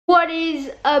What is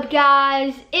up,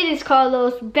 guys? It is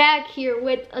Carlos back here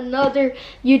with another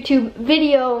YouTube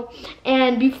video.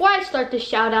 And before I start the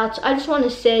shout outs, I just want to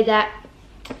say that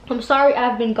I'm sorry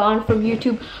I've been gone from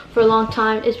YouTube for a long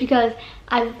time. It's because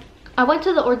I went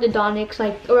to the orthodontics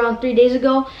like around 3 days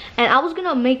ago, and I was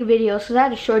gonna make videos because I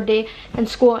had a short day in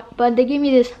school, but they gave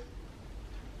me this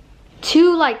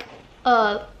two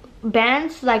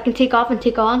bands that I can take off and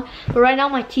take on. But right now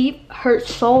my teeth hurt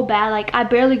so bad, like I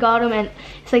barely got them, and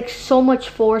it's like so much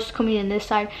force coming in this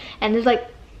side, and there's like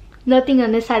nothing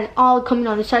on this side. It's all coming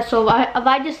on this side. So if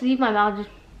I just leave my mouth,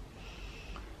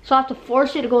 so I have to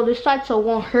force it to go this side so it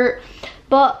won't hurt.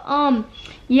 But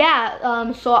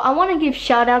yeah, so I want to give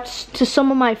shout outs to some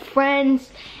of my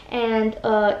friends, and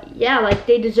yeah, like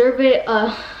they deserve it.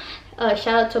 Shout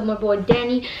out to my boy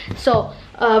Danny. So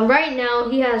right now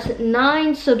he has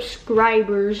 9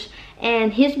 subscribers,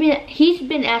 and he's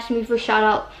been asking me for shout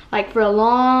out like for a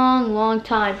long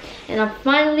time, and I'm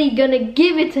finally gonna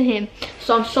give it to him.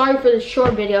 So I'm sorry for the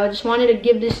short video. I just wanted to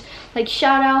give this like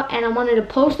shout out, and I wanted to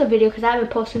post a video because I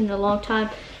haven't posted in a long time.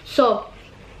 So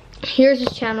here's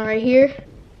his channel right here,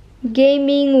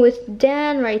 Gaming with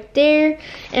Dan, right there,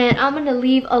 and I'm gonna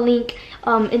leave a link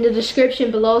in the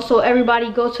description below, so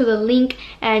everybody go to the link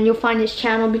and you'll find his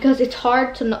channel, because it's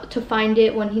hard to find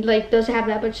it when he like doesn't have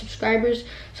that much subscribers.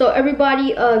 So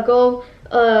everybody go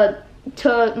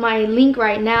to my link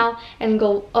right now and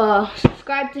go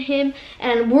subscribe to him,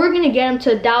 and we're gonna get him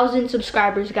to 1,000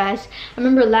 subscribers, guys. I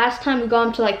remember last time we got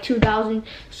him to like 2,000,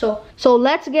 so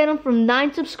let's get him from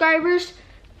 9 subscribers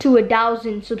to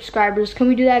 1,000 subscribers. Can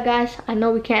we do that, guys? I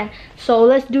know we can. So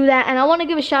let's do that. And I want to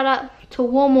give a shout out to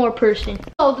one more person.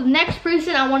 So the next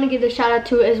person I want to give a shout out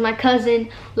to is my cousin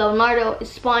Leonardo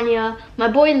Espana. My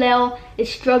boy Leo is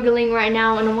struggling right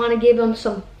now, and I want to give him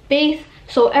some faith.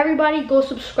 So everybody go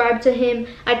subscribe to him.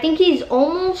 I think he's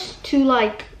almost to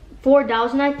like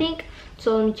 4,000, I think.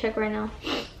 So let me check right now.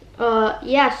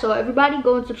 Yeah, so everybody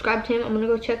go and subscribe to him. I'm gonna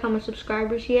go check how many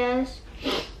subscribers he has.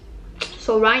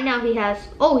 So right now he has,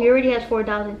 oh, he already has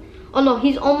 4,000. Oh no,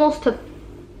 he's almost to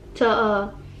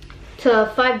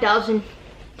 5,000.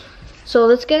 So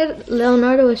let's get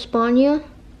Leonardo Espana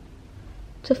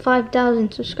to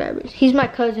 5,000 subscribers. He's my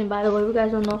cousin, by the way, you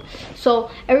guys don't know.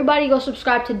 So everybody go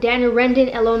subscribe to Daniel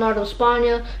Rendon and Leonardo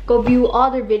Espana. Go view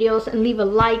all their videos and leave a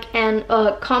like, and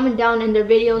comment down in their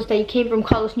videos that you came from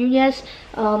Carlos Nunez.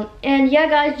 And yeah,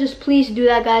 guys, just please do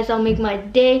that, guys. I'll make my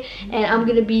day, and I'm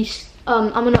gonna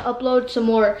upload some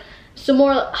more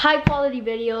high quality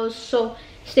videos, so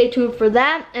stay tuned for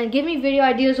that. And give me video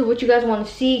ideas of what you guys want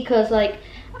to see, because like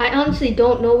I honestly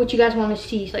don't know what you guys want to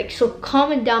see. Like, so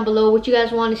comment down below what you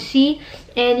guys want to see.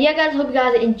 And yeah, guys, hope you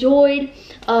guys enjoyed.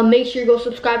 Make sure you go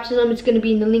subscribe to them. It's going to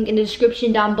be in the link in the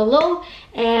description down below.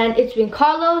 And it's been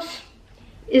Carlos,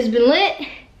 it's been lit,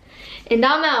 and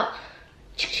I'm out.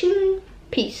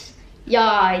 Peace.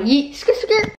 Yeah,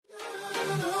 yeet.